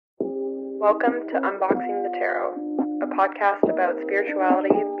Welcome to Unboxing the Tarot, a podcast about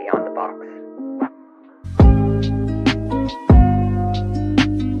spirituality beyond the box.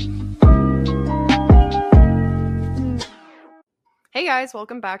 Hey guys,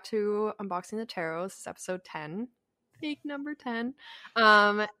 welcome back to Unboxing the Tarot. This is episode 10. Fake number 10.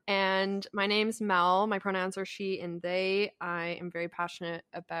 And my name's Mel. My pronouns are she and they. I am very passionate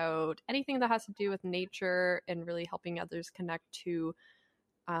about anything that has to do with nature and really helping others connect to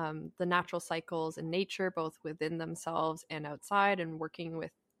the natural cycles in nature, both within themselves and outside, and working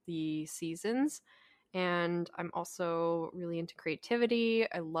with the seasons. And I'm also really into creativity.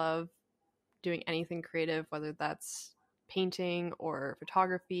 I love doing anything creative, whether that's painting or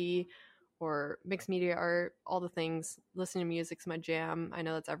photography or mixed media art, all the things. Listening to music's my jam. I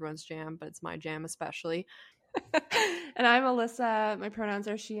know that's everyone's jam, but it's my jam especially. And I'm Alyssa. My pronouns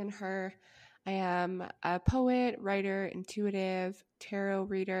are she and her. I am a poet, writer, intuitive, tarot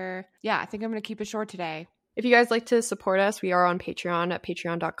reader. Yeah, I think I'm going to keep it short today. If you guys like to support us, we are on Patreon at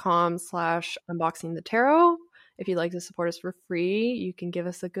patreon.com/unboxingthetarot. If you'd like to support us for free, you can give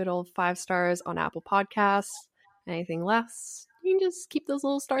us a good old 5 stars on Apple Podcasts. Anything less, you can just keep those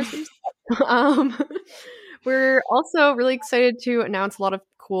little stars for yourself. We're also really excited to announce a lot of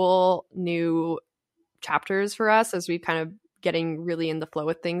cool new chapters for us as we kind of getting really in the flow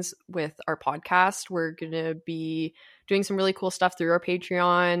with things with our podcast. We're going to be doing some really cool stuff through our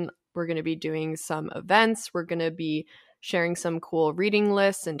Patreon. We're going to be doing some events. We're going to be sharing some cool reading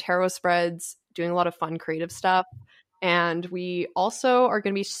lists and tarot spreads, doing a lot of fun creative stuff. And we also are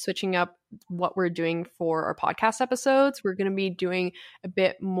going to be switching up what we're doing for our podcast episodes. We're going to be doing a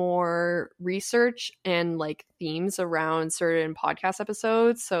bit more research and like themes around certain podcast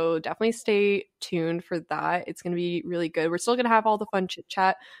episodes. So definitely stay tuned for that. It's going to be really good. We're still going to have all the fun chit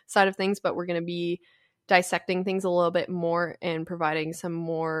chat side of things, but we're going to be dissecting things a little bit more and providing some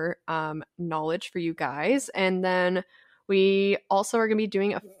more knowledge for you guys. And then we also are going to be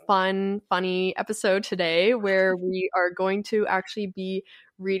doing a funny episode today where we are going to actually be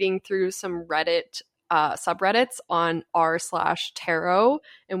reading through some Reddit subreddits on r/tarot,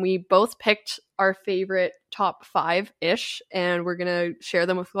 and we both picked our favorite top 5-ish, and we're going to share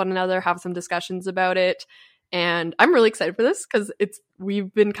them with one another, have some discussions about it. And I'm really excited for this because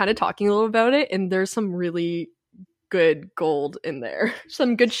we've been kind of talking a little about it, and there's some really good gold in there.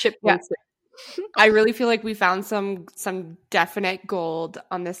 Some good shit. Yeah. I really feel like we found some definite gold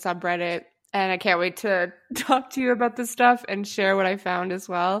on this subreddit, and I can't wait to talk to you about this stuff and share what I found as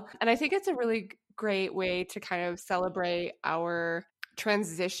well. And I think it's a really great way to kind of celebrate our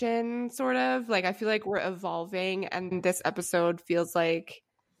transition, sort of. Like, I feel like we're evolving, and this episode feels like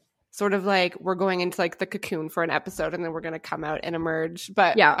sort of like we're going into like the cocoon for an episode, and then we're going to come out and emerge.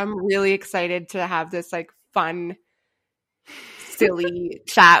 But yeah, I'm really excited to have this like fun, silly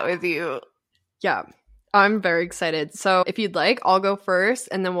chat with you. Yeah, I'm very excited. So if you'd like, I'll go first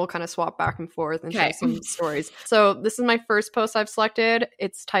and then we'll kind of swap back and forth and share some stories. So this is my first post I've selected.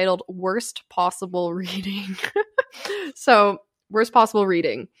 It's titled Worst Possible Reading. So, worst possible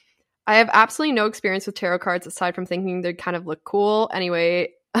reading. I have absolutely no experience with tarot cards aside from thinking they kind of look cool.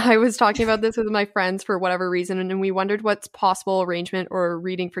 Anyway, I was talking about this with my friends for whatever reason, and we wondered what's possible arrangement or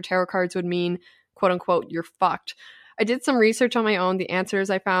reading for tarot cards would mean, quote unquote, you're fucked. I did some research on my own. The answers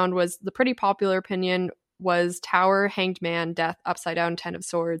I found was the pretty popular opinion was Tower, Hanged Man, Death, Upside Down, 10 of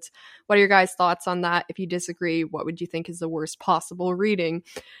Swords. What are your guys' thoughts on that? If you disagree, what would you think is the worst possible reading?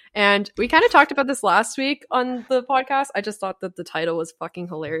 And we kind of talked about this last week on the podcast. I just thought that the title was fucking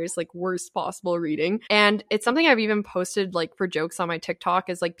hilarious, like worst possible reading. And it's something I've even posted like for jokes on my TikTok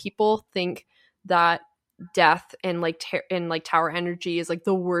is like people think that death and like tower energy is like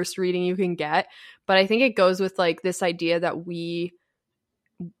the worst reading you can get, but I think it goes with like this idea that we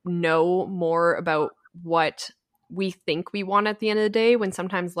know more about what we think we want at the end of the day, when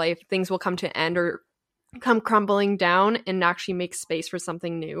sometimes things will come to an end or come crumbling down and actually make space for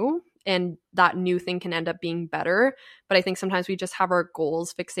something new, and that new thing can end up being better. But I think sometimes we just have our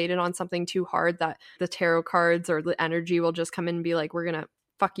goals fixated on something too hard that the tarot cards or the energy will just come in and be like, we're gonna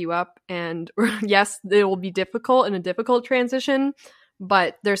fuck you up. And yes, it will be difficult and a difficult transition,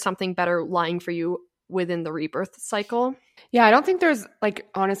 but there's something better lying for you within the rebirth cycle. Yeah, I don't think there's like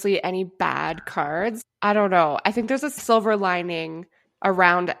honestly any bad cards. I don't know. I think there's a silver lining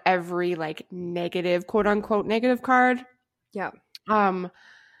around every like negative, quote unquote, negative card. Yeah.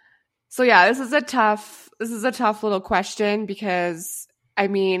 So yeah, this is a tough little question because I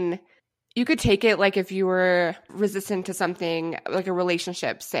mean, you could take it like if you were resistant to something like a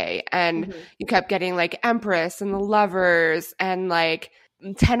relationship, say, and you kept getting like Empress and the Lovers and like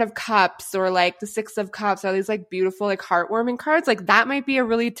 10 of Cups or like the 6 of Cups are these like beautiful, like heartwarming cards. Like that might be a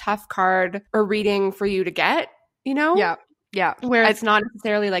really tough card or reading for you to get, you know? Yeah. Yeah. Where it's not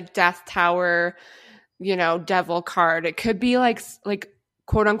necessarily like Death Tower, you know, devil card. It could be like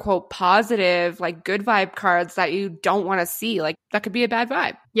quote unquote positive, like good vibe cards that you don't want to see. Like that could be a bad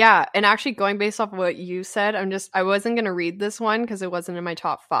vibe. Yeah. And actually going based off of what you said, I wasn't going to read this one because it wasn't in my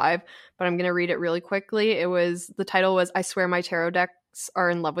top 5, but I'm going to read it really quickly. The title was, I swear my tarot decks are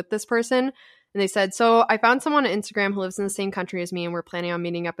in love with this person. And they said, so I found someone on Instagram who lives in the same country as me, and we're planning on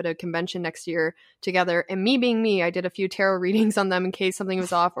meeting up at a convention next year together. And me being me, I did a few tarot readings on them in case something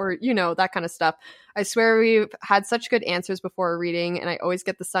was off or, you know, that kind of stuff. I swear we've had such good answers before a reading, and I always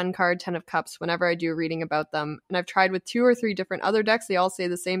get the Sun card, 10 of Cups, whenever I do a reading about them. And I've tried with 2 or 3 different other decks. They all say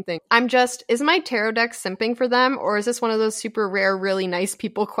the same thing. Is my tarot deck simping for them? Or is this one of those super rare, really nice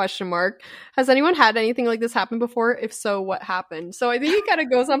people, ? Has anyone had anything like this happen before? If so, what happened? So I think it kind of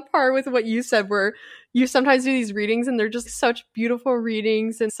goes on par with what you said, where you sometimes do these readings and they're just such beautiful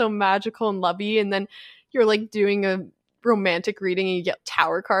readings and so magical and lovey. And then you're like doing a romantic reading and you get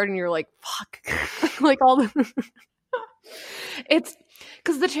Tower card and you're like, fuck. Like all the It's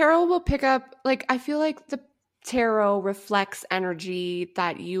because the tarot will pick up, like, I feel like the tarot reflects energy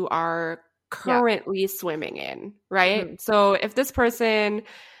that you are currently swimming in, right? Mm-hmm. So if this person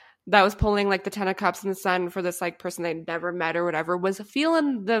that was pulling like the 10 of Cups and the Sun for this like person they never met or whatever was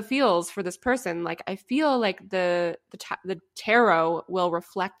feeling the feels for this person, like I feel like the tarot will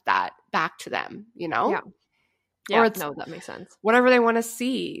reflect that back to them, you know? Yeah, no, that makes sense. Whatever they want to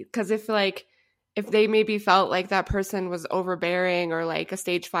see. Because if they maybe felt like that person was overbearing or like a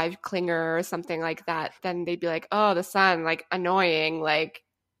stage 5 clinger or something like that, then they'd be like, oh, the Sun, like annoying, like,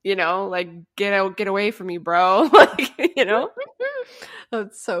 you know, like get away from me, bro. Like, you know?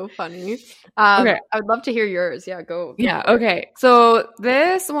 That's so funny. Okay. I would love to hear yours. Yeah, go. Yeah, okay. So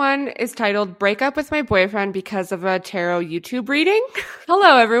this one is titled Break Up with My Boyfriend Because of a Tarot YouTube Reading.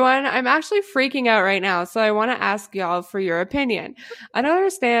 Hello, everyone. I'm actually freaking out right now, so I want to ask y'all for your opinion. I don't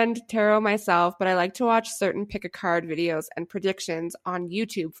understand tarot myself, but I like to watch certain pick-a-card videos and predictions on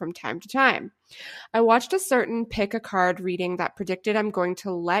YouTube from time to time. I watched a certain pick-a-card reading that predicted I'm going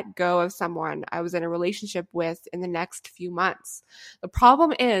to let go of someone I was in a relationship with in the next few months. The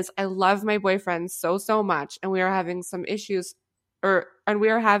problem is I love my boyfriend so much, and we are having some issues for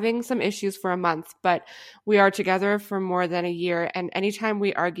a month, but we are together for more than a year, and anytime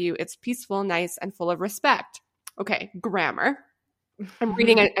we argue, it's peaceful, nice, and full of respect. Okay, grammar. I'm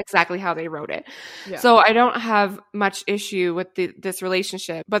reading it exactly how they wrote it. Yeah. So I don't have much issue with this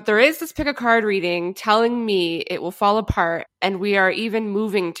relationship, but there is this pick-a-card reading telling me it will fall apart and we are even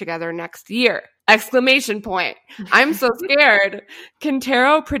moving together next year. ! I'm so scared. Can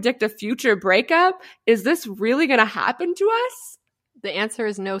tarot predict a future breakup? Is this really going to happen to us? The answer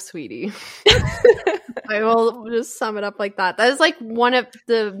is no, sweetie. I will just sum it up like that. That is like one of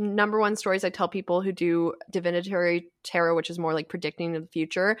the number one stories I tell people who do divinatory tarot, which is more like predicting the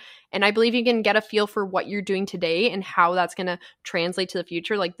future. And I believe you can get a feel for what you're doing today and how that's going to translate to the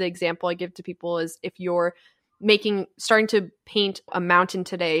future. Like the example I give to people is if you're starting to paint a mountain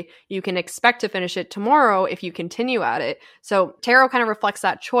today, you can expect to finish it tomorrow if you continue at it. So tarot kind of reflects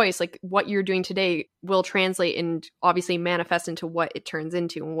that choice. Like what you're doing today will translate and obviously manifest into what it turns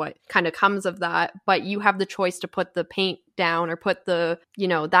into and what kind of comes of that. But you have the choice to put the paint down or put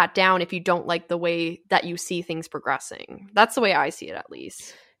that down if you don't like the way that you see things progressing. That's the way I see it, at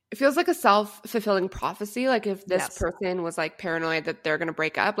least. It feels like a self-fulfilling prophecy. Like if this person was like paranoid that they're going to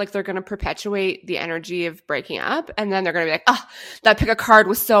break up, like they're going to perpetuate the energy of breaking up. And then they're going to be like, that pick-a-card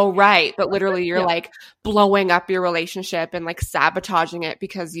was so right. But literally you're like blowing up your relationship and like sabotaging it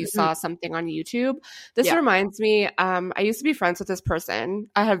because you saw something on YouTube. This reminds me, I used to be friends with this person.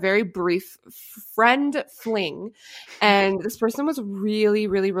 I had a very brief friend fling. And this person was really,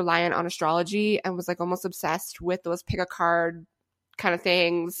 really reliant on astrology and was like almost obsessed with those pick-a-card kind of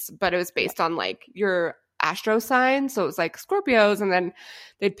things, but it was based on like your astro sign. So it was like Scorpios, and then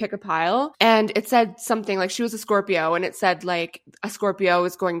they'd pick a pile. And it said something like she was a Scorpio, and it said like a Scorpio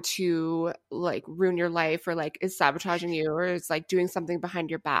is going to like ruin your life or like is sabotaging you or is like doing something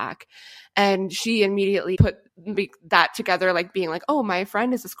behind your back. And she immediately put that together, like being like, oh, my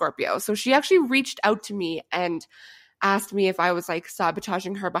friend is a Scorpio. So she actually reached out to me and asked me if I was like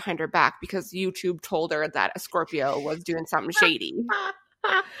sabotaging her behind her back because YouTube told her that a Scorpio was doing something shady.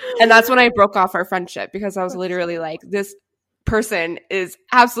 And that's when I broke off our friendship because I was literally like, this person is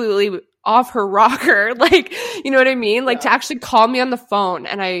absolutely off her rocker. Like, you know what I mean? Like to actually call me on the phone,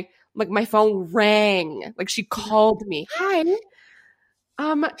 and my phone rang. Like she called me. Hi.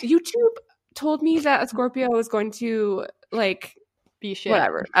 YouTube told me that a Scorpio was going to like be shit.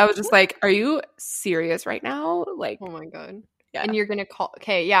 Whatever. I was just like, are you serious right now? Like, oh my God. yeah. And you're gonna call,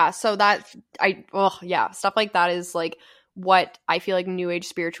 okay, yeah. So that stuff like that is like what I feel like New Age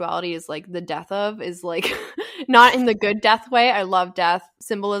spirituality is like the death of, is like not in the good death way. I love death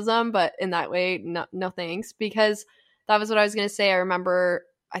symbolism, but in that way, no thanks. Because that was what I was gonna say. I remember,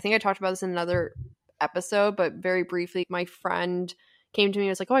 I think I talked about this in another episode, but very briefly, my friend came to me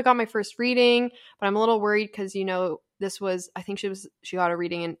and was like, oh, I got my first reading, but I'm a little worried because, you know, this was, I think she got a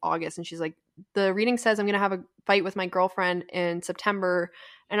reading in August, and she's like, the reading says I'm going to have a fight with my girlfriend in September.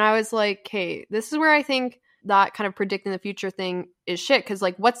 And I was like, hey, this is where I think that kind of predicting the future thing is shit. Cause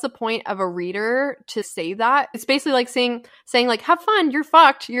like, what's the point of a reader to say that? It's basically like saying like, have fun, you're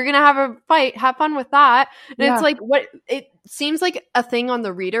fucked, you're going to have a fight, have fun with that. And it's like, what it seems like a thing on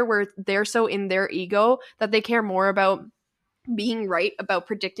the reader where they're so in their ego that they care more about being right about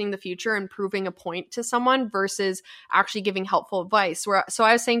predicting the future and proving a point to someone versus actually giving helpful advice. So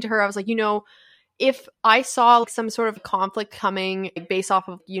I was saying to her, I was like, you know, if I saw like some sort of conflict coming based off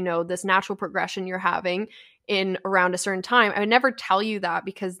of, you know, this natural progression you're having in around a certain time, I would never tell you that,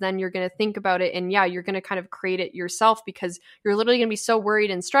 because then you're going to think about it and you're going to kind of create it yourself, because you're literally going to be so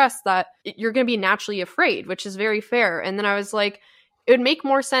worried and stressed that you're going to be naturally afraid, which is very fair. And then I was like, it would make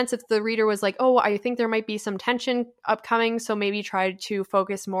more sense if the reader was like, oh, I think there might be some tension upcoming, so maybe try to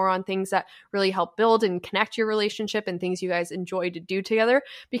focus more on things that really help build and connect your relationship and things you guys enjoy to do together,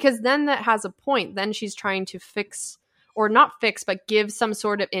 because then that has a point. Then she's trying to fix, or not fix, but give some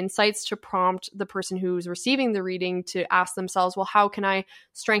sort of insights to prompt the person who's receiving the reading to ask themselves, well, how can I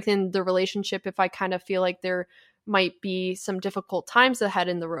strengthen the relationship if I kind of feel like they're might be some difficult times ahead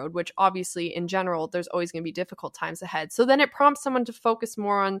in the road, which obviously in general, there's always going to be difficult times ahead. So then it prompts someone to focus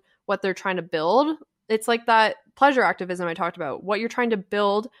more on what they're trying to build. It's like that pleasure activism I talked about, what you're trying to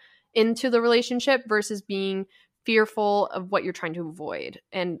build into the relationship versus being fearful of what you're trying to avoid.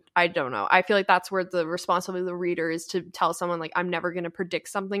 And I don't know. I feel like that's where the responsibility of the reader is to tell someone like, I'm never going to predict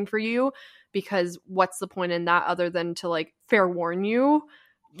something for you, because what's the point in that other than to like fair warn you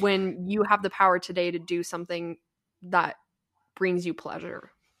when you have the power today to do something that brings you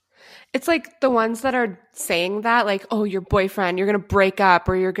pleasure. It's like the ones that are saying that, like, oh, your boyfriend, you're going to break up,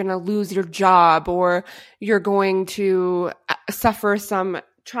 or you're going to lose your job, or you're going to suffer some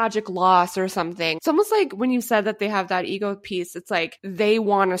tragic loss or something. It's almost like when you said that they have that ego piece, it's like they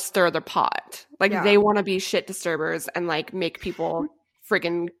want to stir the pot. Like they want to be shit disturbers and like make people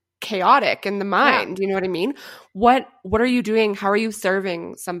friggin' chaotic in the mind. You know what I mean? What are you doing? How are you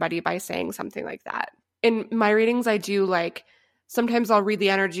serving somebody by saying something like that? In my readings, I do like, sometimes I'll read the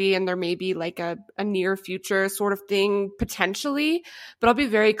energy and there may be like a near future sort of thing potentially, but I'll be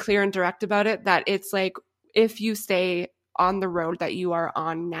very clear and direct about it, that it's like, if you stay on the road that you are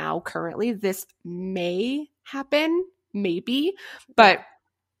on now currently, this may happen, maybe, but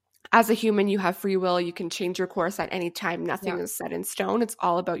as a human, you have free will. You can change your course at any time. Nothing is set in stone. It's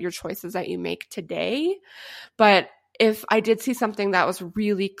all about your choices that you make today. But if I did see something that was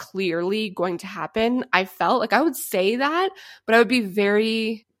really clearly going to happen, I felt like I would say that, but I would be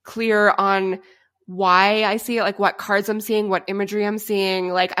very clear on why I see it, like what cards I'm seeing, what imagery I'm seeing.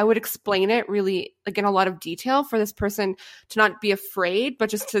 Like I would explain it really like in a lot of detail for this person to not be afraid, but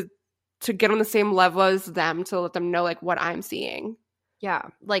just to get on the same level as them, to let them know like what I'm seeing. Yeah,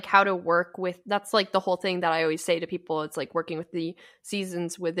 like how to work with, that's like the whole thing that I always say to people. It's like working with the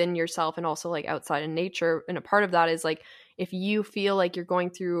seasons within yourself and also like outside in nature. And a part of that is like, if you feel like you're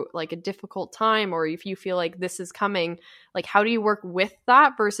going through like a difficult time, or if you feel like this is coming, like how do you work with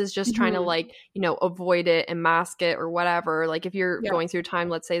that versus just trying to like, you know, avoid it and mask it or whatever. Like if you're going through time,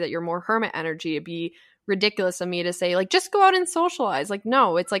 let's say that you're more hermit energy, it'd be ridiculous of me to say like, just go out and socialize. Like,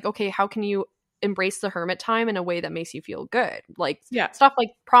 no, it's like, okay, how can you embrace the hermit time in a way that makes you feel good? Like stuff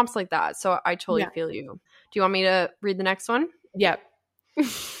like prompts like that. So I totally feel you. Do you want me to read the next one? Yep.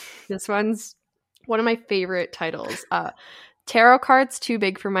 This one's one of my favorite titles. Tarot cards too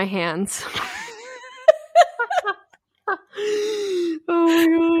big for my hands. Oh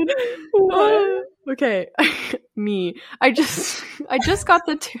my god. What? Okay. Me. I just got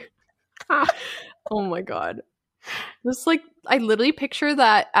the oh my god. Just like, I literally picture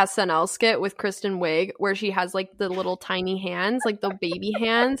that SNL skit with Kristen Wiig where she has like the little tiny hands, like the baby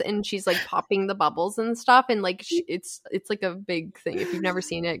hands, and she's like popping the bubbles and stuff, and like it's like a big thing. If you've never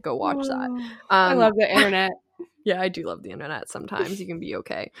seen it, go watch that. I love the internet. Yeah, I do love the internet. Sometimes you can be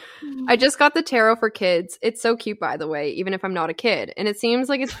okay. I just got the tarot for kids. It's so cute, by the way, even if I'm not a kid. And it seems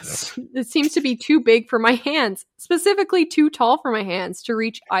like it seems to be too big for my hands, specifically too tall for my hands to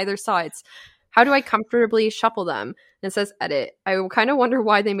reach either sides. How do I comfortably shuffle them? And it says edit. I kind of wonder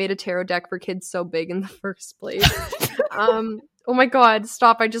why they made a tarot deck for kids so big in the first place. Oh my god,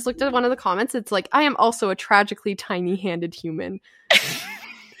 stop. I just looked at one of the comments. It's like, I am also a tragically tiny-handed human.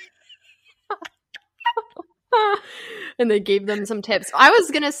 And they gave them some tips. I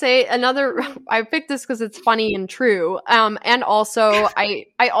was gonna say I picked this because it's funny and true. And also I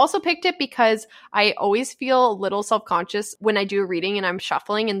also picked it because I always feel a little self-conscious when I do a reading and I'm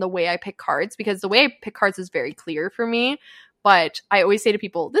shuffling in the way I pick cards, because the way I pick cards is very clear for me. But I always say to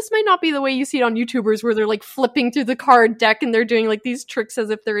people, this might not be the way you see it on YouTubers where they're like flipping through the card deck and they're doing like these tricks as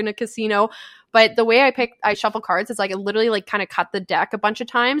if they're in a casino. But the way I shuffle cards is like I literally like kind of cut the deck a bunch of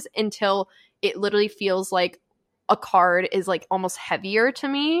times until it literally feels like a card is like almost heavier to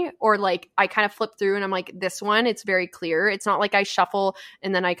me, or like I kind of flip through and I'm like, this one, it's very clear. It's not like I shuffle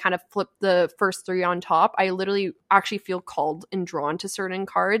and then I kind of flip the first three on top. I literally actually feel called and drawn to certain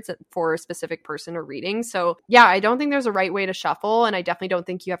cards for a specific person or reading. So yeah, I don't think there's a right way to shuffle, and I definitely don't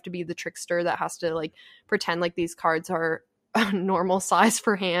think you have to be the trickster that has to like pretend like these cards are a normal size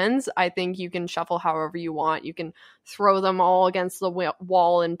for hands. I think you can shuffle however you want. You can throw them all against the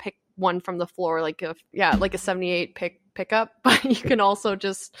wall and pick one from the floor, like a 78 pickup. But you can also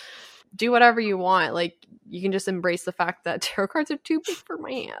just do whatever you want. Like you can just embrace the fact that tarot cards are too big for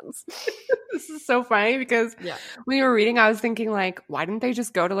my hands. This is so funny because when you were reading, I was thinking like, why didn't they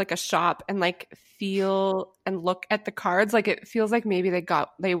just go to like a shop and like feel and look at the cards? Like it feels like maybe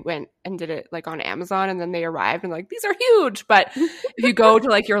they went and did it like on Amazon and then they arrived and like, these are huge. But if you go to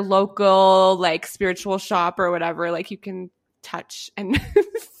like your local like spiritual shop or whatever, like you can touch and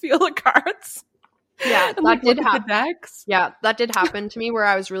feel the cards. Yeah, and, like, that did happen. Decks. Yeah, that did happen to me where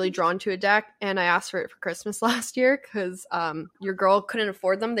I was really drawn to a deck, and I asked for it for Christmas last year because your girl couldn't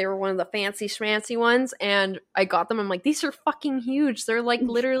afford them. They were one of the fancy schmancy ones, and I got them. I'm like, these are fucking huge. They're like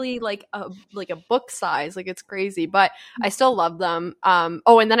literally like a book size. Like it's crazy, but I still love them.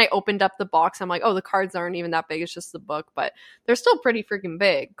 Oh, and then I opened up the box. I'm like, oh, the cards aren't even that big. It's just the book, but they're still pretty freaking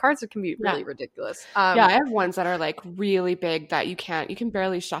big. Cards can be really ridiculous. Yeah, I have ones that are like really big that you can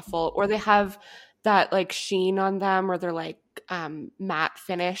barely shuffle, or they have that like sheen on them, or they're like matte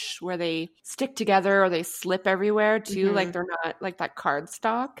finish where they stick together or they slip everywhere too. Mm-hmm. Like they're not like that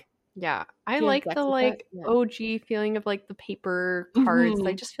cardstock. Yeah, I like the like OG feeling of like the paper cards. Mm-hmm.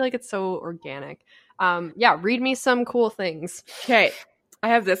 I just feel like it's so organic. Yeah, read me some cool things. Okay, I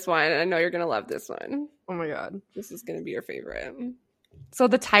have this one. I know you're gonna love this one. Oh my god, this is gonna be your favorite. So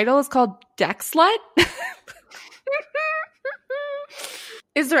the title is called Deck Slut.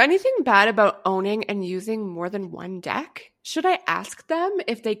 Is there anything bad about owning and using more than one deck? Should I ask them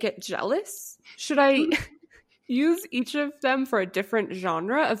if they get jealous? Should I use each of them for a different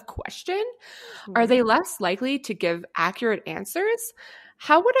genre of question? Are they less likely to give accurate answers?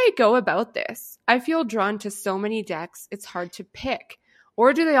 How would I go about this? I feel drawn to so many decks, it's hard to pick.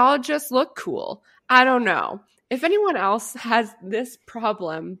 Or do they all just look cool? I don't know. If anyone else has this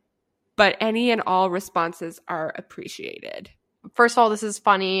problem, but any and all responses are appreciated. First of all, this is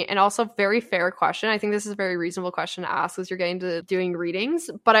funny and also very fair question. I think this is a very reasonable question to ask as you're getting to doing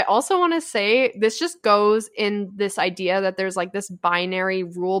readings. But I also want to say this just goes in this idea that there's like this binary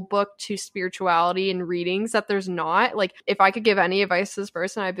rule book to spirituality and readings that there's not. Like if I could give any advice to this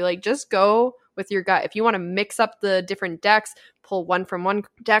person, I'd be like, just go with your gut. If you want to mix up the different decks, pull one from one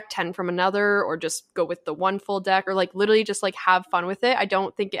deck, 10 from another, or just go with the one full deck, or like literally just like have fun with it. I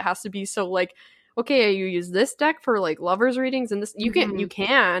don't think it has to be so like, okay, you use this deck for like lovers readings and this you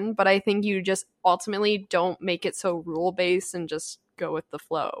can, but I think you just ultimately don't make it so rule based and just go with the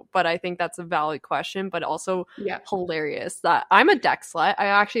flow. But I think that's a valid question, but also hilarious that I'm a deck slut. I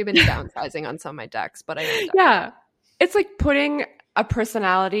actually have been downsizing on some of my decks, but it's like putting a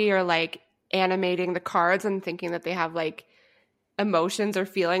personality or like animating the cards and thinking that they have like emotions or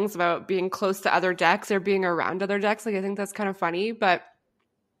feelings about being close to other decks or being around other decks. Like I think that's kind of funny, but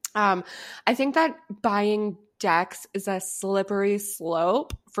I think that buying decks is a slippery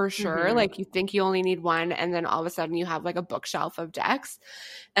slope for sure. Mm-hmm. Like you think you only need one and then all of a sudden you have like a bookshelf of decks.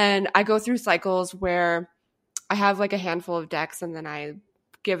 And I go through cycles where I have like a handful of decks and then I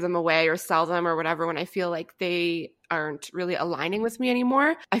give them away or sell them or whatever when I feel like they aren't really aligning with me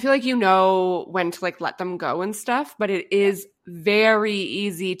anymore. I feel like you know when to like let them go and stuff, but it is very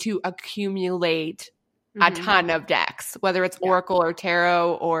easy to accumulate a ton of decks, whether it's Oracle or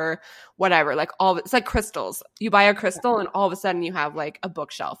Tarot or whatever. Like it's like crystals. You buy a crystal and all of a sudden you have like a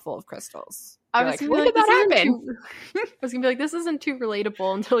bookshelf full of crystals. I was gonna be like, this isn't too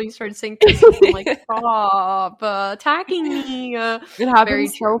relatable until you started saying crystals. I'm like, stop attacking me. It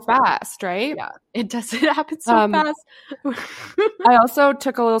happens so fast, right? Yeah, it does. It happens so fast. I also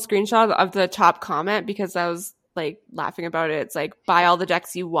took a little screenshot of the top comment because I was like laughing about it. It's like, buy all the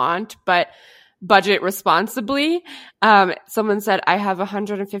decks you want, but budget responsibly. Someone said I have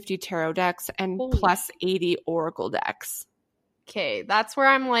 150 tarot decks and Holy plus 80 oracle decks. Okay, that's where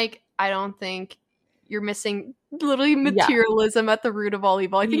I'm like, I don't think you're missing literally materialism at the root of all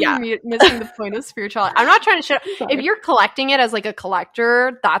evil. I think you're missing the point of spirituality. I'm not trying to shit. If you're collecting it as like a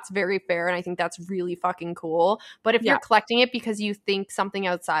collector, that's very fair, and I think that's really fucking cool. But if you're collecting it because you think something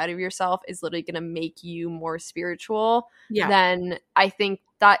outside of yourself is literally going to make you more spiritual, then I think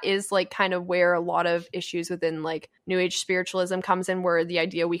that is like kind of where a lot of issues within like New Age spiritualism comes in, where the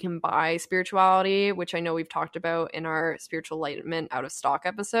idea we can buy spirituality, which I know we've talked about in our spiritual enlightenment out of stock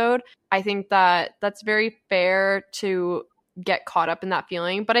episode. I think that that's very fair to get caught up in that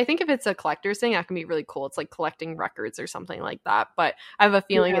feeling. But I think if it's a collector's thing, that can be really cool. It's like collecting records or something like that. But I have a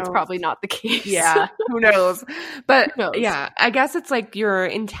feeling it's probably not the case. Yeah, who knows? But yeah, I guess it's like your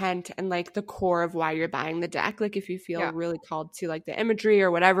intent and like the core of why you're buying the deck. Like if you feel really called to like the imagery or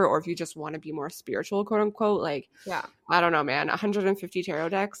whatever, or if you just want to be more spiritual, quote unquote, like, I don't know, man, 150 tarot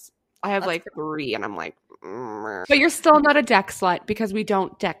decks. I have like 3 and I'm like, but you're still not a deck slut because we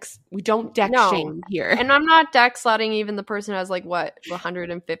don't deck shame here. And I'm not deck slutting even the person who has like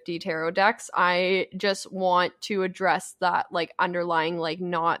 150 tarot decks. I just want to address that like underlying like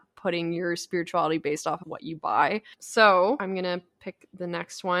not putting your spirituality based off of what you buy. So I'm gonna pick the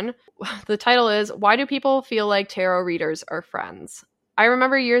next one. The title is, Why Do People Feel Like Tarot Readers Are Friends? I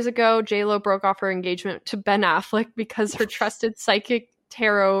remember years ago, J-Lo broke off her engagement to Ben Affleck because her trusted psychic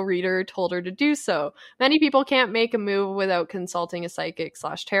tarot reader told her to do so. Many people can't make a move without consulting a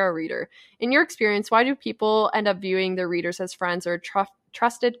psychic/tarot reader. In your experience, why do people end up viewing their readers as friends or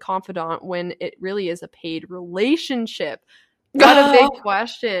trusted confidant when it really is a paid relationship? What a big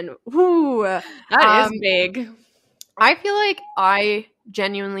question. Ooh, that is big. I feel like I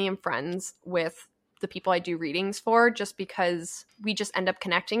genuinely am friends with the people I do readings for, just because we just end up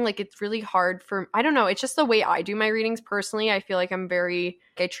connecting. Like it's really hard for, I don't know, it's just the way I do my readings personally. I feel like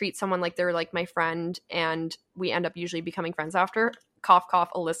I treat someone like they're like my friend, and we end up usually becoming friends after. Cough,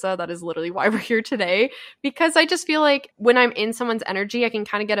 cough, Alyssa. That is literally why we're here today, because I just feel like when I'm in someone's energy, I can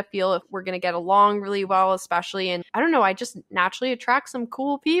kind of get a feel if we're going to get along really well, especially. And I don't know, I just naturally attract some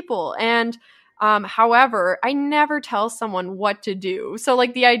cool people. And however, I never tell someone what to do. So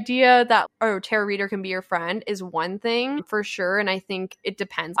like the idea that tarot reader can be your friend is one thing for sure. And I think it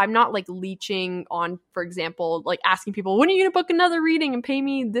depends. I'm not like leeching on, for example, like asking people, when are you going to book another reading and pay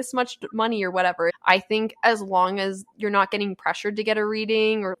me this much money or whatever. I think as long as you're not getting pressured to get a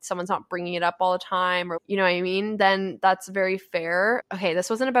reading or someone's not bringing it up all the time, or you know what I mean, then that's very fair. Okay,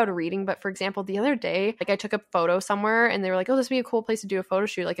 this wasn't about a reading, but for example, the other day, like I took a photo somewhere and they were like, oh, this would be a cool place to do a photo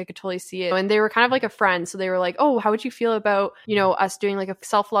shoot. Like I could totally see it. And they were kind of like a friend. So they were like, oh, how would you feel about, you know, us doing like a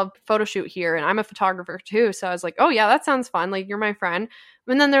self-love photo shoot here? And I'm a photographer too. So I was like, oh yeah, that sounds fun. Like you're my friend.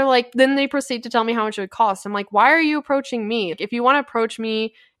 And then then they proceed to tell me how much it would cost. I'm like, why are you approaching me? If you want to approach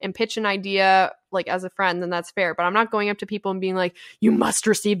me and pitch an idea like as a friend, then that's fair. But I'm not going up to people and being like, you must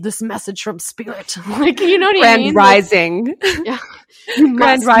receive this message from spirit. Like, you know what I mean? Grand rising. Yeah.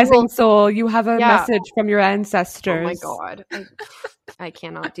 Grand rising soul. You have a message from your ancestors. Oh my God. I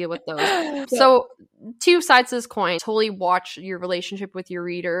cannot deal with those. So 2 sides to this coin. Totally watch your relationship with your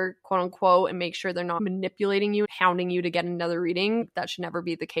reader, quote unquote, and make sure they're not manipulating you, hounding you to get another reading. That should never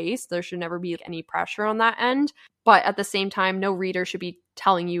be the case. There should never be any pressure on that end. But at the same time, no reader should be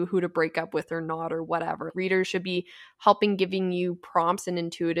telling you who to break up with or not or whatever. Readers should be giving you prompts and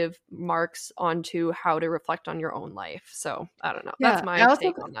intuitive marks onto how to reflect on your own life. So I don't know. That's my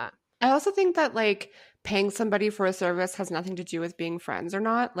take on that. I also think that like paying somebody for a service has nothing to do with being friends or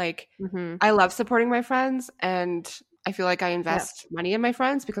not. Like I love supporting my friends, and I feel like I invest money in my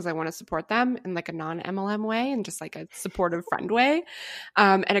friends because I want to support them in like a non-MLM way and just like a supportive friend way.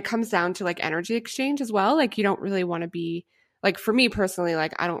 And it comes down to like energy exchange as well. Like you don't really want to be like, for me personally,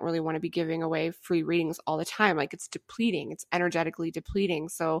 like I don't really want to be giving away free readings all the time. Like it's depleting. It's energetically depleting.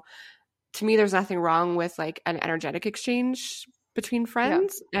 So to me, there's nothing wrong with like an energetic exchange between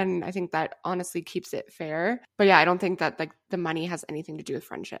friends. And I think that honestly keeps it fair. But yeah, I don't think that like the money has anything to do with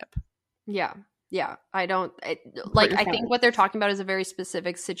friendship. Yeah. I think what they're talking about is a very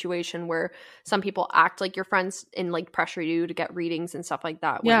specific situation where some people act like your friends and like pressure you to get readings and stuff like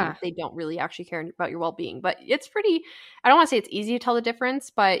that when they don't really actually care about your well-being. But it's pretty, I don't want to say it's easy to tell the difference,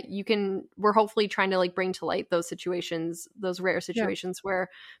 but we're hopefully trying to like bring to light those situations, those rare situations where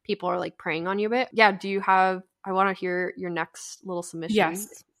people are like preying on you a bit. Yeah. I want to hear your next little submission.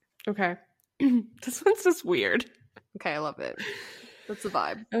 Yes. Okay. This one's just weird. Okay. I love it. That's the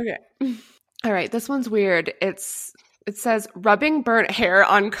vibe. Okay. All right. This one's weird. It says rubbing burnt hair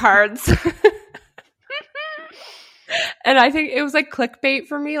on cards. And I think it was like clickbait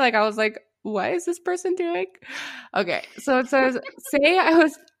for me. Like I was like, what is this person doing? Okay, so it says, say I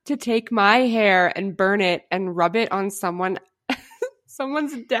was to take my hair and burn it and rub it on someone's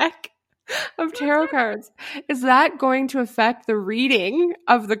deck of tarot cards. Is that going to affect the reading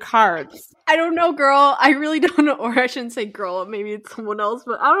of the cards? I don't know, girl. I really don't know. Or I shouldn't say girl. Maybe it's someone else,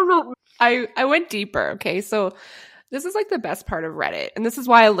 but I don't know. I went deeper. Okay, so this is like the best part of Reddit. And this is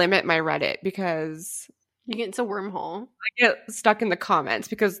why I limit my Reddit, because you get into a wormhole. I get stuck in the comments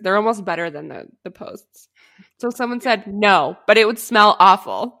because they're almost better than the posts. So someone said, no, but it would smell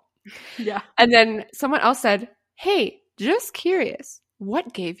awful. Yeah. And then someone else said, hey, just curious,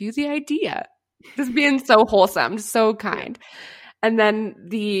 what gave you the idea? Just being so wholesome, so kind. And then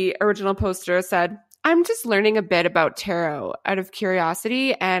the original poster said, I'm just learning a bit about tarot out of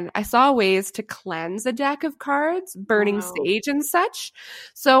curiosity, and I saw ways to cleanse a deck of cards, burning sage and such.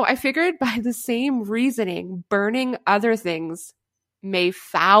 So I figured by the same reasoning, burning other things may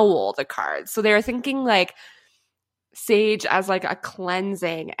foul the cards. So they were thinking like sage as like a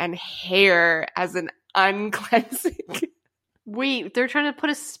cleansing and hair as an uncleansing. Wait, they're trying to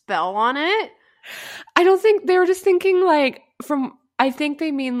put a spell on it? I don't think they were just thinking like I think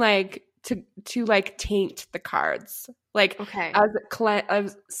they mean like to like taint the cards, like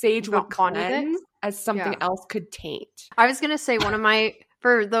as sage would cleanse, as something else could taint. I was gonna say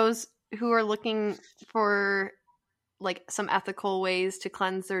for those who are looking for like some ethical ways to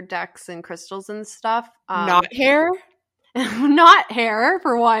cleanse their decks and crystals and stuff, not hair. Not hair,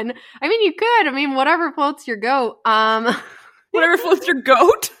 for one. I mean, you could. I mean, whatever floats your goat. Whatever floats your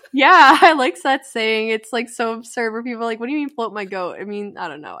goat. Yeah, I like that saying. It's like so absurd where people are like, what do you mean float my goat? I mean, I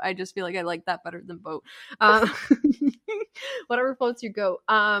don't know. I just feel like I like that better than boat. Whatever floats your goat.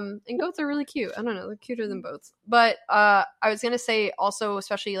 And goats are really cute. I don't know. They're cuter than boats. But I was going to say also,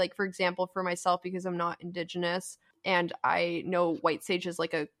 especially like, for example, for myself, because I'm not indigenous and I know white sage is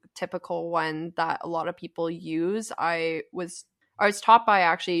like a typical one that a lot of people use. I was taught by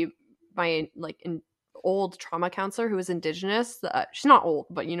actually my old trauma counselor who was indigenous. She's not old,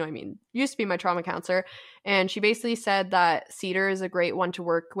 but you know what I mean, used to be my trauma counselor, and she basically said that cedar is a great one to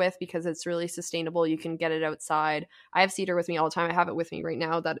work with because it's really sustainable. You can get it outside. I have cedar with me all the time. I have it with me right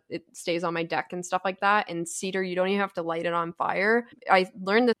now that it stays on my deck and stuff like that. And cedar, you don't even have to light it on fire. I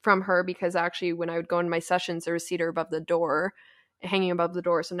learned this from her because actually when I would go into my sessions, there was cedar above the door, hanging above the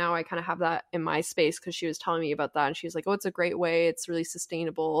door. So now I kind of have that in my space because she was telling me about that, and she was like, oh, it's a great way, it's really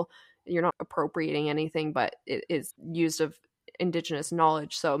sustainable, you're not appropriating anything, but it is used of indigenous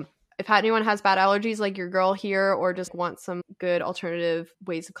knowledge. So if anyone has bad allergies like your girl here, or just wants some good alternative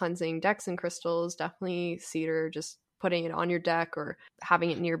ways of cleansing decks and crystals, definitely cedar, just putting it on your deck or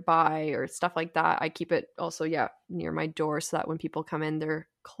having it nearby or stuff like that. I keep it also, near my door so that when people come in, they're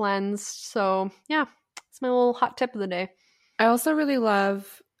cleansed. So yeah, it's my little hot tip of the day. I also really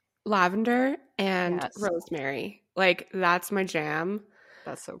love lavender and rosemary. Like, that's my jam.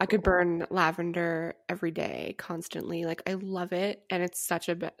 That's so cool. I could burn lavender every day, constantly. Like, I love it, and it's such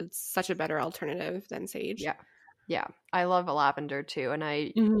a better alternative than sage. Yeah, I love lavender too, and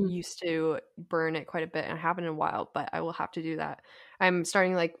I used to burn it quite a bit, and I haven't in a while, but I will have to do that. I'm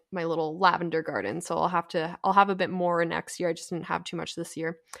starting like my little lavender garden, so I'll have a bit more next year. I just didn't have too much this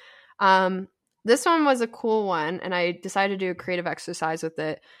year. This one was a cool one, and I decided to do a creative exercise with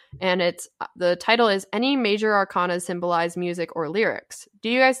it. And the title is Any Major Arcana Symbolize Music or Lyrics? Do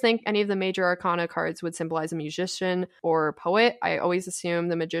you guys think any of the major arcana cards would symbolize a musician or poet? I always assume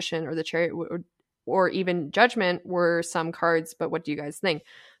the Magician or the Chariot or even Judgment were some cards, but what do you guys think?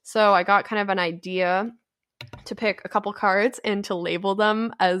 So I got kind of an idea to pick a couple cards and to label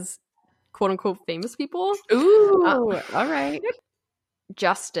them as quote-unquote famous people. Ooh, all right.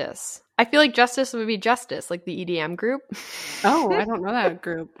 Justice. I feel like Justice would be Justice, like the EDM group. Oh, I don't know that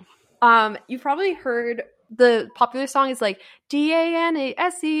group. You've probably heard the popular song is like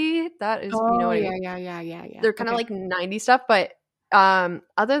DANASE. That is, you know what I mean? Yeah. They're kind of like 90s stuff, but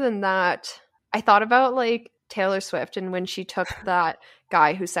other than that, I thought about like Taylor Swift and when she took that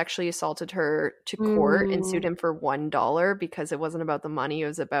guy who sexually assaulted her to court and sued him for $1 because it wasn't about the money, it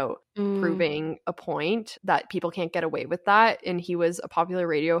was about proving a point that people can't get away with that. And he was a popular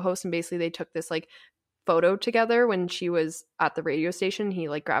radio host, and basically they took this like photo together when she was at the radio station. He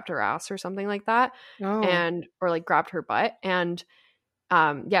like grabbed her ass or something like that, or like grabbed her butt, and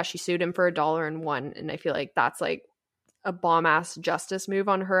she sued him for $1 and won. And I feel like that's like a bomb ass justice move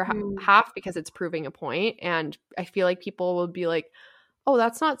on her half because it's proving a point. And I feel like people will be like, oh,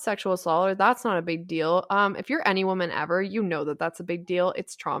 that's not sexual assault, or that's not a big deal. If you're any woman ever, you know that that's a big deal.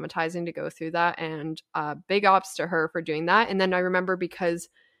 It's traumatizing to go through that, and big ups to her for doing that. And then I remember because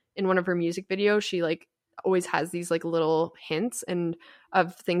in one of her music videos, she like always has these like little hints and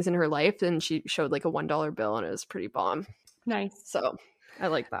of things in her life, and she showed like a $1 bill and it was pretty bomb. Nice. So I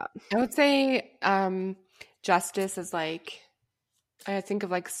like that. I would say justice is like, I think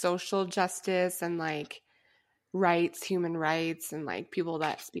of like social justice and like rights, human rights, and like people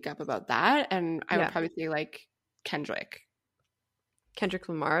that speak up about that. And I would probably say like Kendrick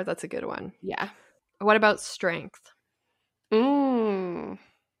Lamar, that's a good one. Yeah. What about strength?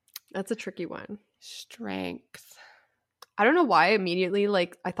 That's a tricky one. Strength. I don't know why immediately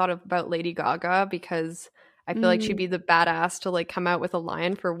like I thought about Lady Gaga, because I feel like she'd be the badass to like come out with a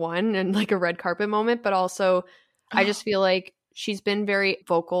lion for one and like a red carpet moment, but also I just feel like she's been very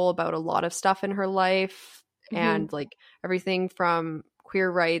vocal about a lot of stuff in her life, and like everything from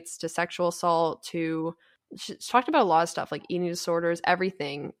queer rights to sexual assault to she's talked about a lot of stuff like eating disorders,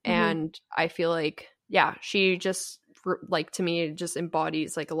 everything. And I feel like, yeah, she just like, to me, it just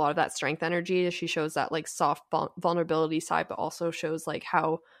embodies like a lot of that strength energy. She shows that like soft vulnerability side, but also shows like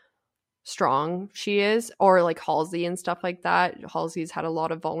how strong she is, or like Halsey and stuff like that. Halsey's had a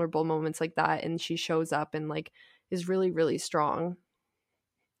lot of vulnerable moments like that, and she shows up and like is really, really strong.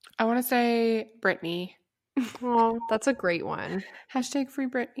 I want to say Britney. Oh, that's a great one. Hashtag free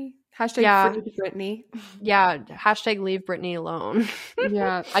Britney. Hashtag free Britney. Yeah. Hashtag leave Britney alone.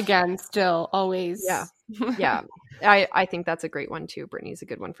 Yeah. Again, still, always. Yeah. Yeah. I think that's a great one too. Britney's a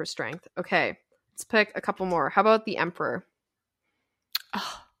good one for strength. Okay. Let's pick a couple more. How about the Emperor?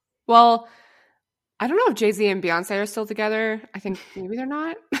 Oh, well, I don't know if Jay-Z and Beyonce are still together. I think maybe they're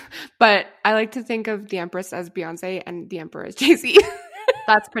not. But I like to think of the Empress as Beyonce and the Emperor as Jay-Z.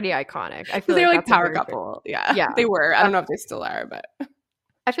 That's pretty iconic. I feel they're like like power couple. Yeah. They were. I don't know if they still are, but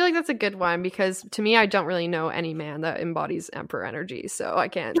I feel like that's a good one, because to me, I don't really know any man that embodies Emperor energy, so I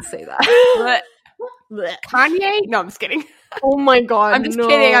can't say that. Kanye? No, I'm just kidding. Oh my god, I'm just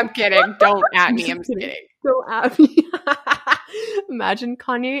kidding. I'm kidding. Don't at me. I'm just kidding. Don't at me. Imagine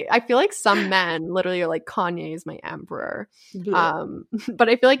Kanye. I feel like some men literally are like, Kanye is my emperor. But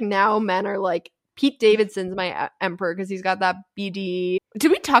I feel like now men are like, Pete Davidson's my emperor because he's got that BD. Did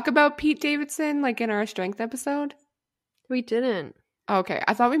we talk about Pete Davidson like in our strength episode? We didn't. Okay,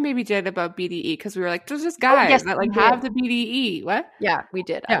 I thought we maybe did about BDE because we were like, there's just guys that like have the BDE. What? Yeah, we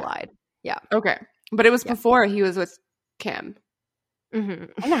did. Yeah. I lied. Yeah. Okay, but it was before he was with Kim. I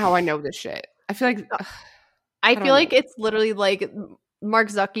don't know how I know this shit. I feel like I feel like it's literally like Mark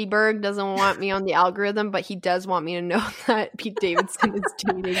Zuckerberg doesn't want me on the algorithm, but he does want me to know that Pete Davidson is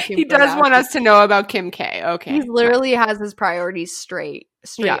dating Kim. He does want us to know about Kim K. Okay, he literally has his priorities straight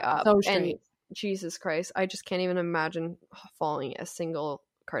up. So straight. And Jesus Christ, I just can't even imagine following a single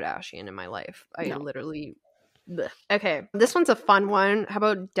Kardashian in my life. Literally. Bleh. Okay, this one's a fun one. How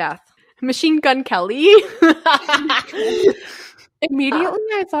about death? Machine Gun Kelly. Immediately,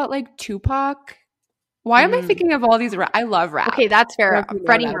 I thought like Tupac. Why am I thinking of all these? I love rap. Okay, that's fair.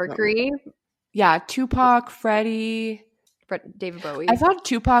 Freddie Mercury. Yeah, Tupac, Freddie. David Bowie. I thought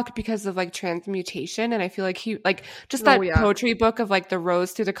Tupac because of like transmutation, and I feel like he like just that poetry book of like the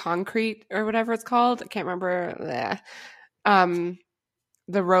rose through the concrete or whatever it's called. I can't remember. The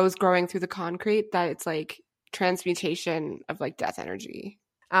rose growing through the concrete. That it's like transmutation of like death energy.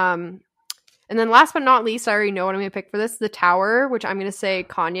 And then last but not least, I already know what I'm going to pick for this. The Tower, which I'm going to say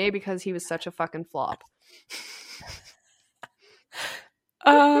Kanye because he was such a fucking flop.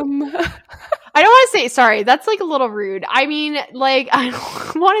 I don't want to say, sorry, that's like a little rude. I mean, like, I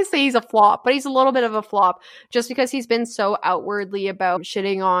don't want to say he's a flop, but he's a little bit of a flop just because he's been so outwardly about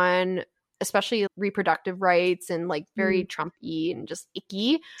shitting on especially reproductive rights and like very Trumpy and just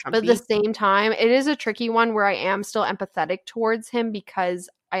icky. But at the same time, it is a tricky one where I am still empathetic towards him because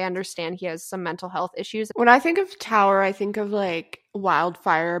I understand he has some mental health issues. When I think of Tower, I think of like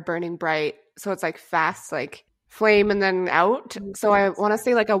wildfire burning bright. So it's like fast, like flame and then out. So I want to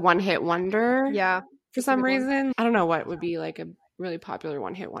say like a one-hit wonder. Yeah. For some reason. I don't know what would be like a really popular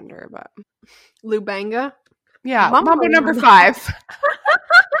one-hit wonder, but Lubanga. Yeah. Mambo number 5.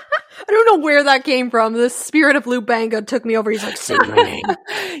 I don't know where that came from. The spirit of Lubanga took me over. He's like, say my name.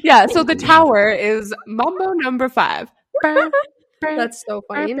 Yeah. So the Tower is Mambo number 5. That's so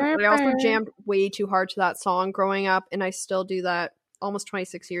funny. But I also jammed way too hard to that song growing up, and I still do that almost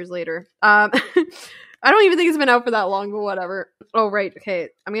 26 years later. I don't even think it's been out for that long, but whatever. Oh, right. Okay.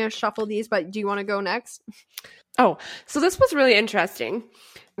 I'm going to shuffle these, but do you want to go next? Oh, so this was really interesting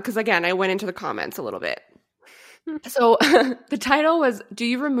because, again, I went into the comments a little bit. So the title was, do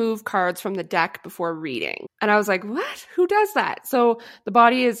you remove cards from the deck before reading? And I was like, what? Who does that? So the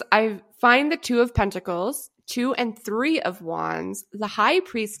body is, I find the 2 of Pentacles, 2 and 3 of Wands, the High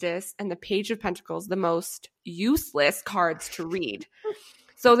Priestess, and the Page of Pentacles the most useless cards to read.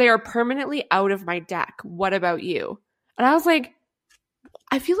 So they are permanently out of my deck. What about you? And I was like,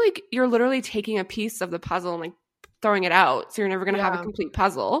 I feel like you're literally taking a piece of the puzzle and like throwing it out. So you're never going to have a complete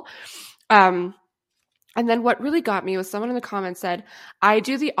puzzle. And then what really got me was someone in the comments said, I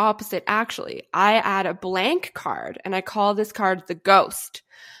do the opposite, actually. I add a blank card, and I call this card the ghost,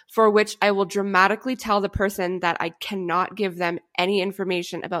 for which I will dramatically tell the person that I cannot give them any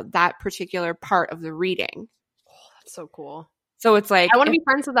information about that particular part of the reading. Oh, that's so cool. So it's like, I want to be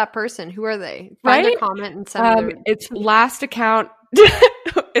friends with that person. Who are they? Find their comment and send me their... It's last account.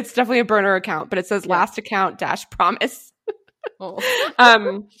 It's definitely a burner account, but it says last account - promise.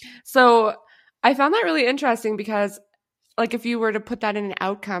 So I found that really interesting because, like, if you were to put that in an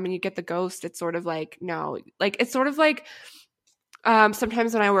outcome and you get the ghost, it's sort of like, no. Like, it's sort of like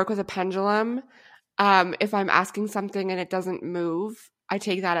sometimes when I work with a pendulum, if I'm asking something and it doesn't move, I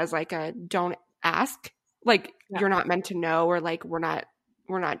take that as like a don't ask. Like, you're not meant to know, or like we're not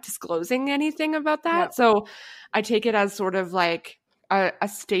disclosing anything about that. Yep. So I take it as sort of like a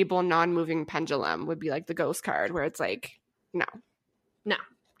stable, non-moving pendulum would be like the ghost card, where it's like, no.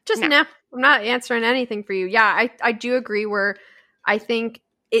 I'm not answering anything for you. Yeah, I do agree where I think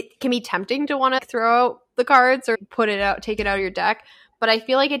it can be tempting to want to throw out the cards or take it out of your deck. But I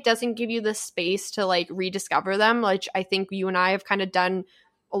feel like it doesn't give you the space to like rediscover them. Like, I think you and I have kind of done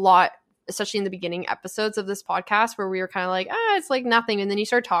a lot, especially in the beginning episodes of this podcast, where we were kind of like, it's like nothing. And then you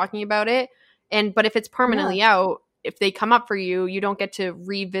start talking about it. But if it's permanently out, if they come up for you, you don't get to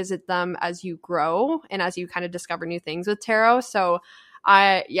revisit them as you grow and as you kind of discover new things with tarot. So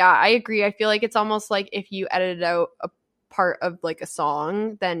I agree. I feel like it's almost like if you edited out a part of like a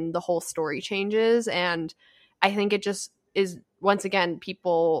song, then the whole story changes. And I think it just is, once again,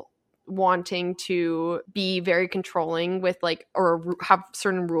 people wanting to be very controlling with like, or have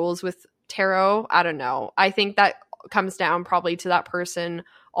certain rules with tarot. I don't know. I think that comes down probably to that person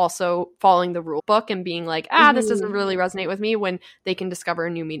also following the rule book and being like, this doesn't really resonate with me, when they can discover a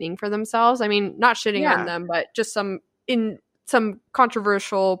new meaning for themselves. I mean, not shitting on them, but just some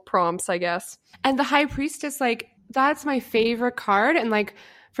controversial prompts, I guess. And the High Priestess, like, that's my favorite card. And like,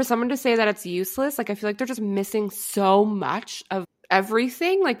 for someone to say that it's useless, like, I feel like they're just missing so much of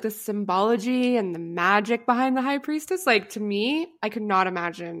everything, like the symbology and the magic behind the High Priestess. Like, to me, I could not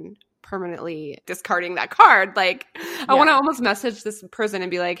imagine permanently discarding that card. Like, I want to almost message this person and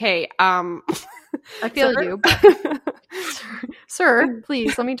be like, hey, I feel sir? you, but sir,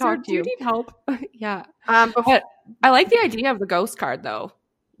 please let me talk to you. Do you need help? But I like the idea of the ghost card, though.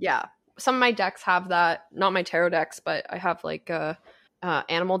 Yeah, some of my decks have that. Not my tarot decks, but I have like a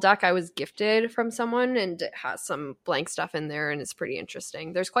animal deck I was gifted from someone, and it has some blank stuff in there, and it's pretty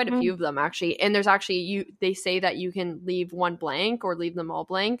interesting. There's quite a few of them, actually, and there's actually they say that you can leave one blank or leave them all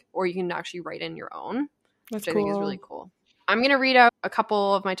blank, or you can actually write in your own, which I think is really cool. I'm going to read out a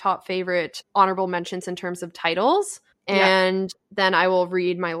couple of my top favorite honorable mentions in terms of titles, and then I will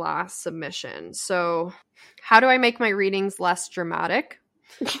read my last submission. So, how do I make my readings less dramatic?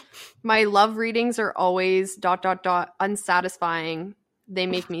 My love readings are always ... unsatisfying. They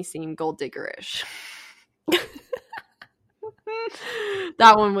make me seem gold diggerish.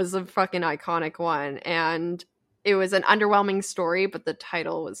 That one was a fucking iconic one, and it was an underwhelming story, but the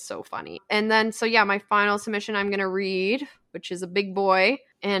title was so funny. And then, so yeah, my final submission I'm going to read, which is a big boy,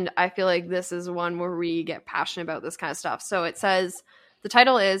 and I feel like this is one where we get passionate about this kind of stuff. So it says, the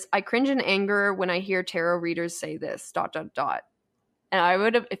title is, I cringe in anger when I hear tarot readers say this ... And I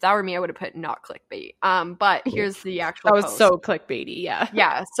would have, if that were me, I would have put not clickbait. But here's the actual post. That was so clickbaity, yeah.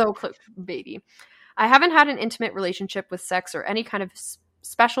 Yeah, so clickbaity. I haven't had an intimate relationship with sex or any kind of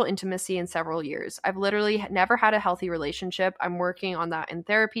special intimacy in several years. I've literally never had a healthy relationship. I'm working on that in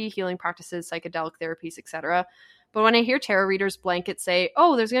therapy, healing practices, psychedelic therapies, etc. But when I hear tarot readers blanket say,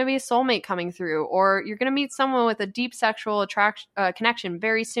 oh, there's going to be a soulmate coming through, or you're going to meet someone with a deep sexual connection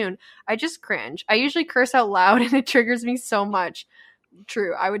very soon, I just cringe. I usually curse out loud, and it triggers me so much.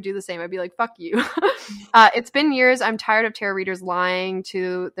 True, I would do the same. I'd be like, fuck you. It's been years. I'm tired of tarot readers lying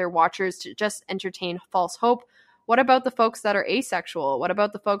to their watchers to just entertain false hope. What about the folks that are asexual? What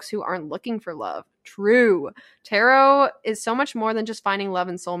about the folks who aren't looking for love? True. Tarot is so much more than just finding love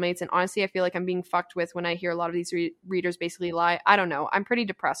and soulmates. And honestly, I feel like I'm being fucked with when I hear a lot of these readers basically lie. I don't know. I'm pretty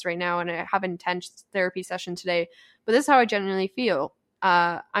depressed right now, and I have an intense therapy session today. But this is how I genuinely feel.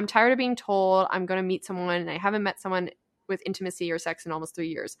 I'm tired of being told I'm going to meet someone, and I haven't met someone with intimacy or sex in almost 3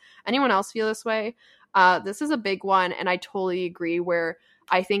 years. Anyone else feel this way? This is a big one, and I totally agree, where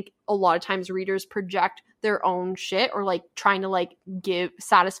I think a lot of times readers project their own shit, or like trying to like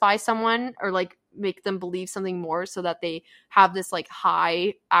satisfy someone, or like make them believe something more so that they have this like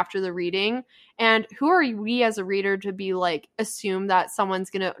high after the reading. And who are we as a reader to be like assume that someone's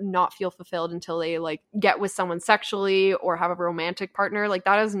gonna not feel fulfilled until they like get with someone sexually or have a romantic partner? Like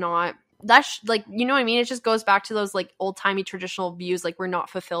that is not like, you know what I mean? It just goes back to those like old-timey traditional views, like we're not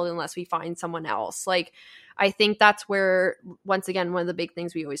fulfilled unless we find someone else. Like I think that's where, once again, one of the big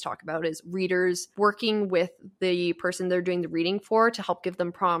things we always talk about is readers working with the person they're doing the reading for to help give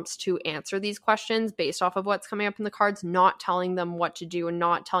them prompts to answer these questions based off of what's coming up in the cards, not telling them what to do and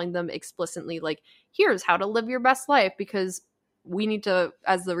not telling them explicitly like, here's how to live your best life, because we need to,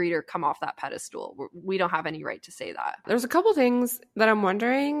 as the reader, come off that pedestal. We don't have any right to say that. There's a couple things that I'm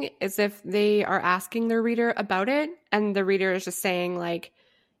wondering is if they are asking their reader about it and the reader is just saying like,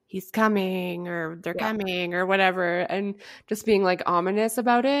 he's coming or they're coming or whatever, and just being like ominous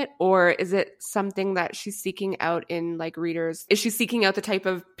about it. Or is it something that she's seeking out in like readers? Is she seeking out the type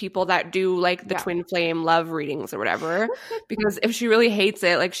of people that do like the twin flame love readings or whatever? Because if she really hates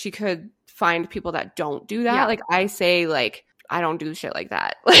it, like she could find people that don't do that. Like I say, like, I don't do shit like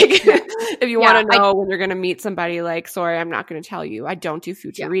that. Like if you want to know when you're going to meet somebody, like, sorry, I'm not going to tell you. I don't do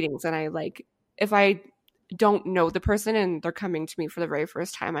future readings. And I like, if I don't know the person and they're coming to me for the very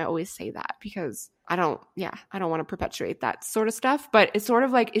first time, I always say that because I don't want to perpetuate that sort of stuff. But it's sort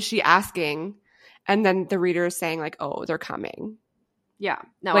of like, is she asking? And then the reader is saying like, oh, they're coming. Yeah.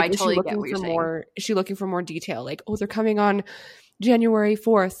 No, like, I totally get what you're saying. Is she looking for more detail? Like, oh, they're coming on January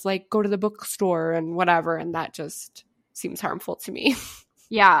 4th, like go to the bookstore and whatever. And that just seems harmful to me.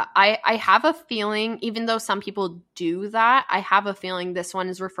 Yeah, I have a feeling, even though some people do that, I have a feeling this one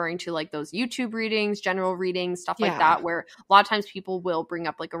is referring to like those YouTube readings, general readings, stuff like that, where a lot of times people will bring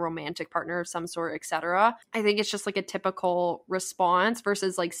up like a romantic partner of some sort, etc. I think it's just like a typical response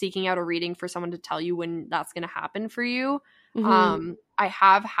versus like seeking out a reading for someone to tell you when that's going to happen for you. Mm-hmm. I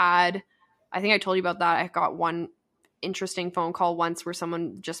have had, I think I told you about that. I got one interesting phone call once where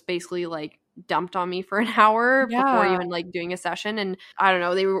someone just basically like dumped on me for an hour before even like doing a session, and I don't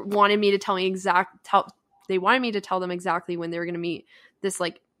know, they wanted me to tell them exactly when they were going to meet this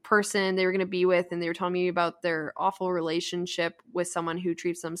like person they were going to be with, and they were telling me about their awful relationship with someone who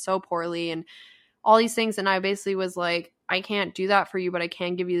treats them so poorly and all these things. And I basically was like, I can't do that for you, but I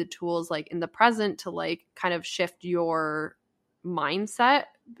can give you the tools like in the present to like kind of shift your mindset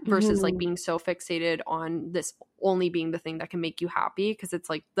versus like being so fixated on this only being the thing that can make you happy, because it's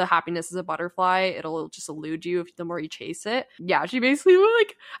like the happiness is a butterfly, it'll just elude you the more you chase it. Yeah, she basically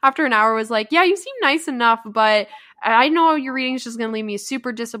like after an hour was like, yeah, you seem nice enough, but I know your reading is just gonna leave me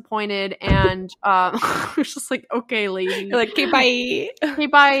super disappointed. And I was just like, okay, lady. You're like, okay, bye. Okay,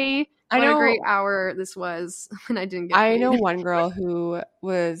 bye. What a great hour this was, and I didn't get paid. I know one girl who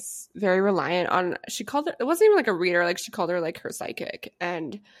was very reliant on, she called it wasn't even like a reader, like she called her like her psychic,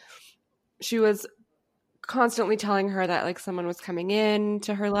 and she was constantly telling her that like someone was coming in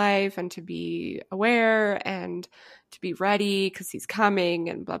to her life and to be aware and to be ready because he's coming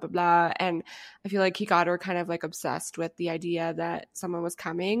and blah blah blah. And I feel like he got her kind of like obsessed with the idea that someone was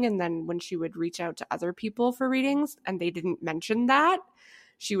coming, and then when she would reach out to other people for readings and they didn't mention that,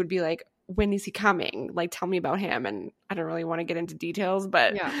 she would be like, when is he coming? Like, tell me about him. And I don't really want to get into details,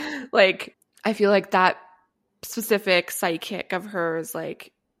 but like, I feel like that specific psychic of hers,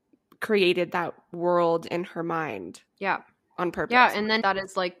 like, created that world in her mind. Yeah. On purpose. Yeah. And then that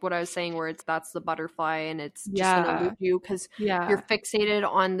is like what I was saying, where that's the butterfly and it's just going to elude you because you're fixated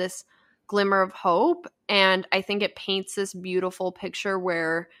on this glimmer of hope. And I think it paints this beautiful picture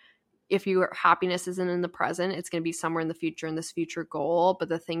where if your happiness isn't in the present, it's going to be somewhere in the future in this future goal. But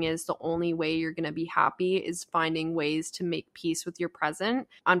the thing is, the only way you're going to be happy is finding ways to make peace with your present.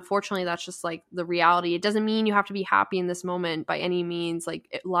 Unfortunately, that's just like the reality. It doesn't mean you have to be happy in this moment by any means.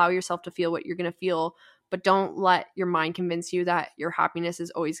 Like, allow yourself to feel what you're going to feel, but don't let your mind convince you that your happiness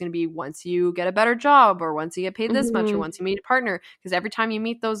is always going to be once you get a better job or once you get paid this much or once you meet a partner. Because every time you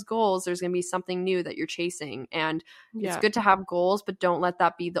meet those goals, there's going to be something new that you're chasing. And it's good to have goals, but don't let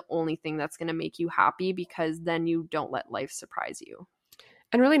that be the only thing that's going to make you happy, because then you don't let life surprise you.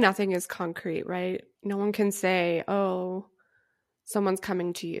 And really nothing is concrete, right? No one can say, oh, someone's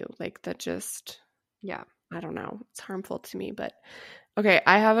coming to you. Like, that just, I don't know. It's harmful to me. But okay,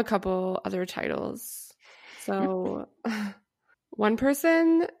 I have a couple other titles. So one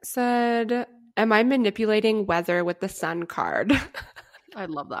person said, am I manipulating weather with the sun card? I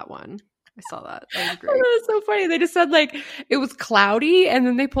love that one. I saw that. That was great. That was so funny. They just said like it was cloudy and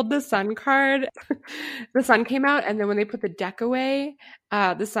then they pulled the sun card. The sun came out, and then when they put the deck away,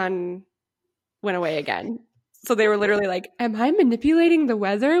 the sun went away again. So they were literally like, am I manipulating the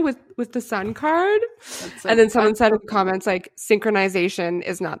weather with the sun card? And then someone said in the comments, like, synchronization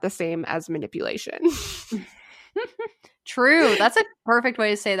is not the same as manipulation. True. That's a perfect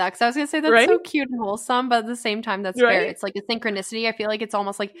way to say that, because I was going to say that's so cute and wholesome, but at the same time, that's fair. It's like a synchronicity. I feel like it's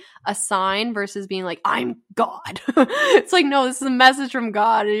almost like a sign versus being like, I'm God. It's like, no, this is a message from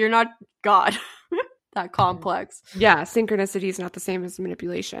God, and you're not God. That complex. Yeah, synchronicity is not the same as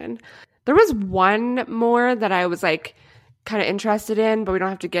manipulation. There was one more that I was like kind of interested in, but we don't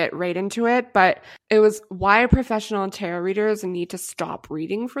have to get right into it. But it was why professional tarot readers need to stop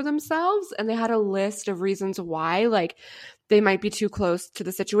reading for themselves. And they had a list of reasons why, like they might be too close to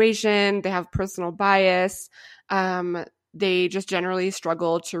the situation, they have personal bias, they just generally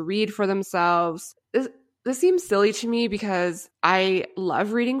struggle to read for themselves. This seems silly to me because I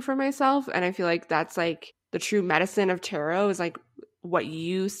love reading for myself, and I feel like that's like the true medicine of tarot is like what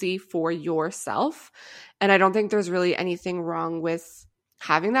you see for yourself. And I don't think there's really anything wrong with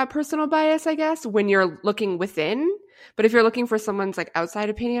having that personal bias, I guess, when you're looking within. But if you're looking for someone's like outside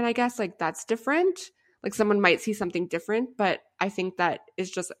opinion, I guess like that's different. Like someone might see something different, but I think that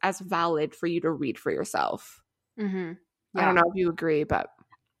is just as valid for you to read for yourself. Mm-hmm. Yeah. I don't know if you agree, but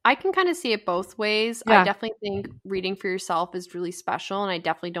I can kind of see it both ways. Yeah. I definitely think reading for yourself is really special, and I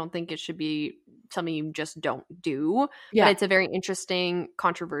definitely don't think it should be something you just don't do. Yeah. But it's a very interesting,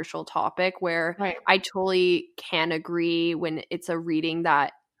 controversial topic where I totally can agree when it's a reading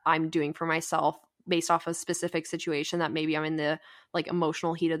that I'm doing for myself based off a specific situation that maybe I'm in the like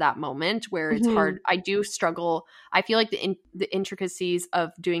emotional heat of that moment where it's hard. I do struggle. I feel like the intricacies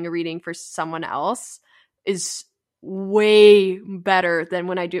of doing a reading for someone else is way better than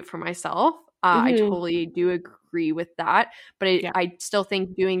when I do it for myself. I totally do agree with that, but I still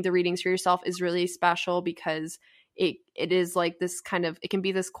think doing the readings for yourself is really special because it is like this kind of, it can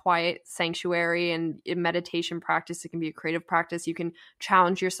be this quiet sanctuary and in meditation practice. It can be a creative practice. You can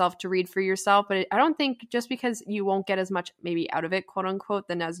challenge yourself to read for yourself, but I don't think just because you won't get as much maybe out of it, quote unquote,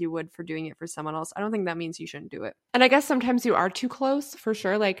 than as you would for doing it for someone else, I don't think that means you shouldn't do it. And I guess sometimes you are too close for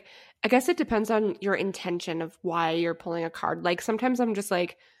sure. Like, I guess it depends on your intention of why you're pulling a card. Like sometimes I'm just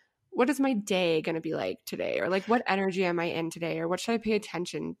like, what is my day going to be like today? Or like, what energy am I in today? Or what should I pay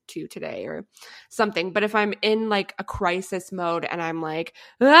attention to today or something? But if I'm in like a crisis mode and I'm like,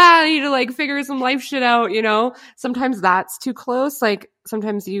 I need to like figure some life shit out, you know, sometimes that's too close. Like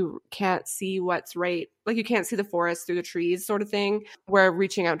sometimes you can't see what's right. Like you can't see the forest through the trees sort of thing, where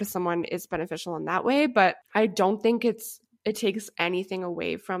reaching out to someone is beneficial in that way. But I don't think it takes anything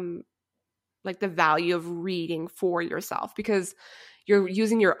away from like the value of reading for yourself, because you're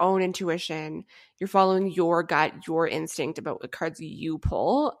using your own intuition. You're following your gut, your instinct about what cards you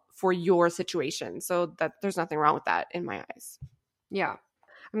pull for your situation. So that there's nothing wrong with that in my eyes. Yeah.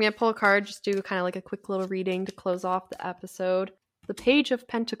 I'm going to pull a card, just do kind of like a quick little reading to close off the episode. The Page of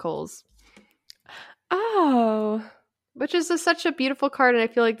Pentacles. Oh. Which is such a beautiful card. And I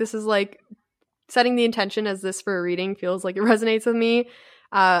feel like this is like setting the intention as this for a reading feels like it resonates with me.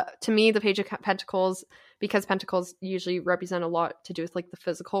 To me, the Page of Pentacles, because pentacles usually represent a lot to do with like the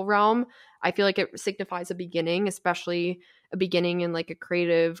physical realm, I feel like it signifies a beginning, especially a beginning in like a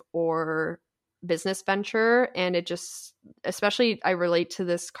creative or business venture. And it just, especially I relate to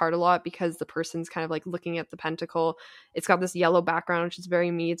this card a lot because the person's kind of like looking at the pentacle. It's got this yellow background, which is very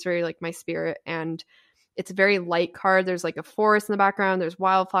me. It's very like my spirit. And it's a very light card. There's like a forest in the background. There's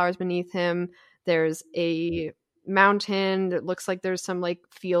wildflowers beneath him. There's a mountain. It looks like there's some like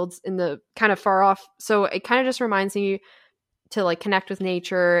fields in the kind of far off. So it kind of just reminds me to like connect with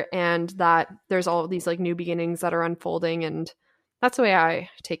nature and that there's all these like new beginnings that are unfolding. And that's the way I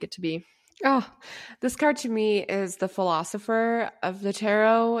take it to be. Oh, this card to me is the philosopher of the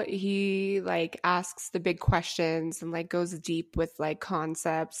tarot. He like asks the big questions and like goes deep with like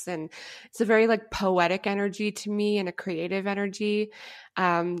concepts, and it's a very like poetic energy to me and a creative energy.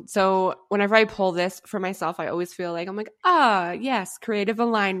 So whenever I pull this for myself, I always feel like I'm like, yes, creative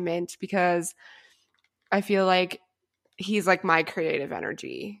alignment, because I feel like he's like my creative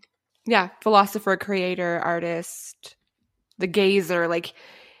energy. Yeah, philosopher, creator, artist, the gazer, like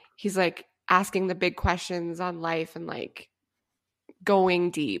he's like asking the big questions on life and like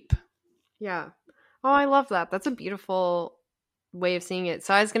going deep. Yeah. Oh, I love that. That's a beautiful way of seeing it.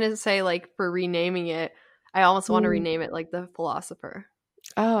 So I was going to say like for renaming it, I almost want to rename it like the philosopher.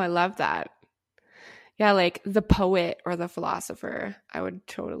 Oh, I love that. Yeah, like the poet or the philosopher. I would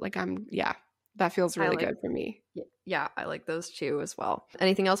totally like that feels really good for me. Yeah, I like those two as well.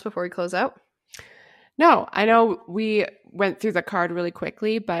 Anything else before we close out? No, I know we went through the card really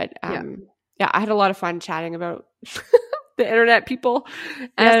quickly, but I had a lot of fun chatting about the internet people.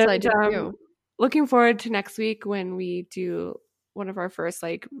 Yes, I did too. looking forward to next week when we do one of our first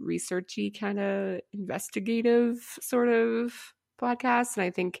like researchy kind of investigative sort of podcasts. And I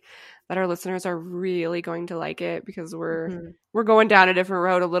think that our listeners are really going to like it because we're going down a different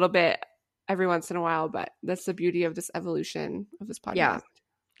road a little bit every once in a while, but that's the beauty of this evolution of this podcast.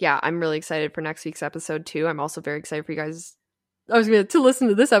 Yeah, I'm really excited for next week's episode too. I'm also very excited for you guys. I was going to listen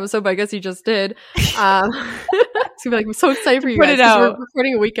to this episode, but I guess you just did. It's gonna be like, I'm so excited for you guys because we're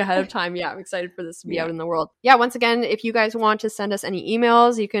recording a week ahead of time. Yeah, I'm excited for this to be out in the world. Yeah, once again, if you guys want to send us any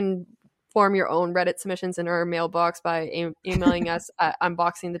emails, you can form your own Reddit submissions in our mailbox by emailing us at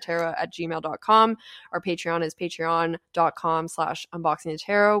unboxingthetarot@gmail.com. Our Patreon is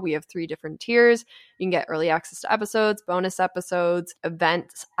patreon.com/unboxingthetarot. We have 3 different tiers. You can get early access to episodes, bonus episodes,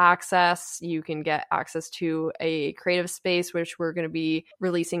 event access. You can get access to a creative space, which we're going to be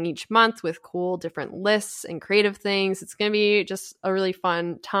releasing each month with cool different lists and creative things. It's going to be just a really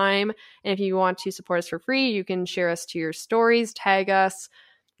fun time. And if you want to support us for free, you can share us to your stories, tag us,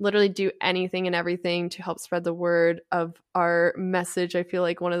 literally do anything and everything to help spread the word of our message. I feel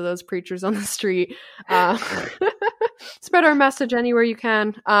like one of those preachers on the street. Spread our message anywhere you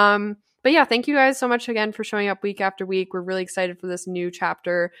can. But yeah, thank you guys so much again for showing up week after week. We're really excited for this new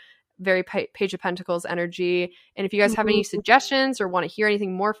chapter, very Page of Pentacles energy. And if you guys have any suggestions or want to hear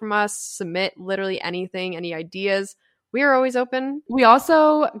anything more from us, submit literally anything, any ideas. We are always open. We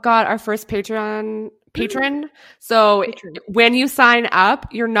also got our first patron. So when you sign up,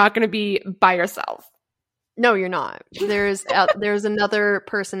 you're not going to be by yourself. No, you're not. There's another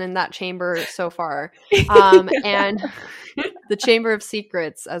person in that chamber so far, and the Chamber of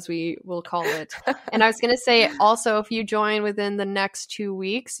Secrets, as we will call it. And I was going to say also, if you join within the next 2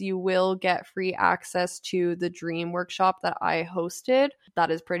 weeks, you will get free access to the Dream Workshop that I hosted.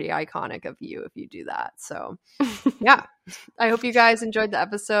 That is pretty iconic of you if you do that. So yeah, I hope you guys enjoyed the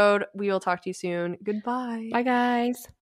episode. We will talk to you soon. Goodbye. Bye, guys.